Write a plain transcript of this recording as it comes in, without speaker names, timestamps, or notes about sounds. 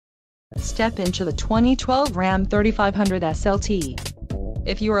Step into the 2012 Ram 3500 SLT.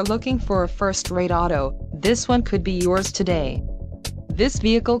 If you are looking for a first-rate auto, this one could be yours today. This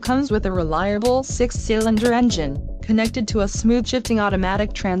vehicle comes with a reliable 6-cylinder engine, connected to a smooth-shifting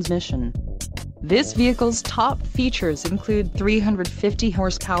automatic transmission. This vehicle's top features include 350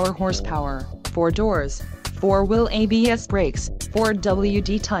 horsepower, 4 doors, 4-wheel ABS brakes,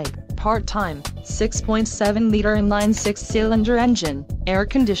 4WD type, part-time, 6.7-liter inline 6-cylinder engine, air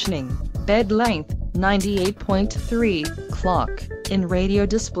conditioning, bed length, 98.3, clock, in radio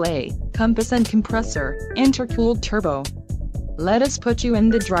display, compass and compressor, intercooled turbo. Let us put you in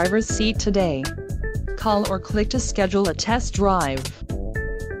the driver's seat today. Call or click to schedule a test drive.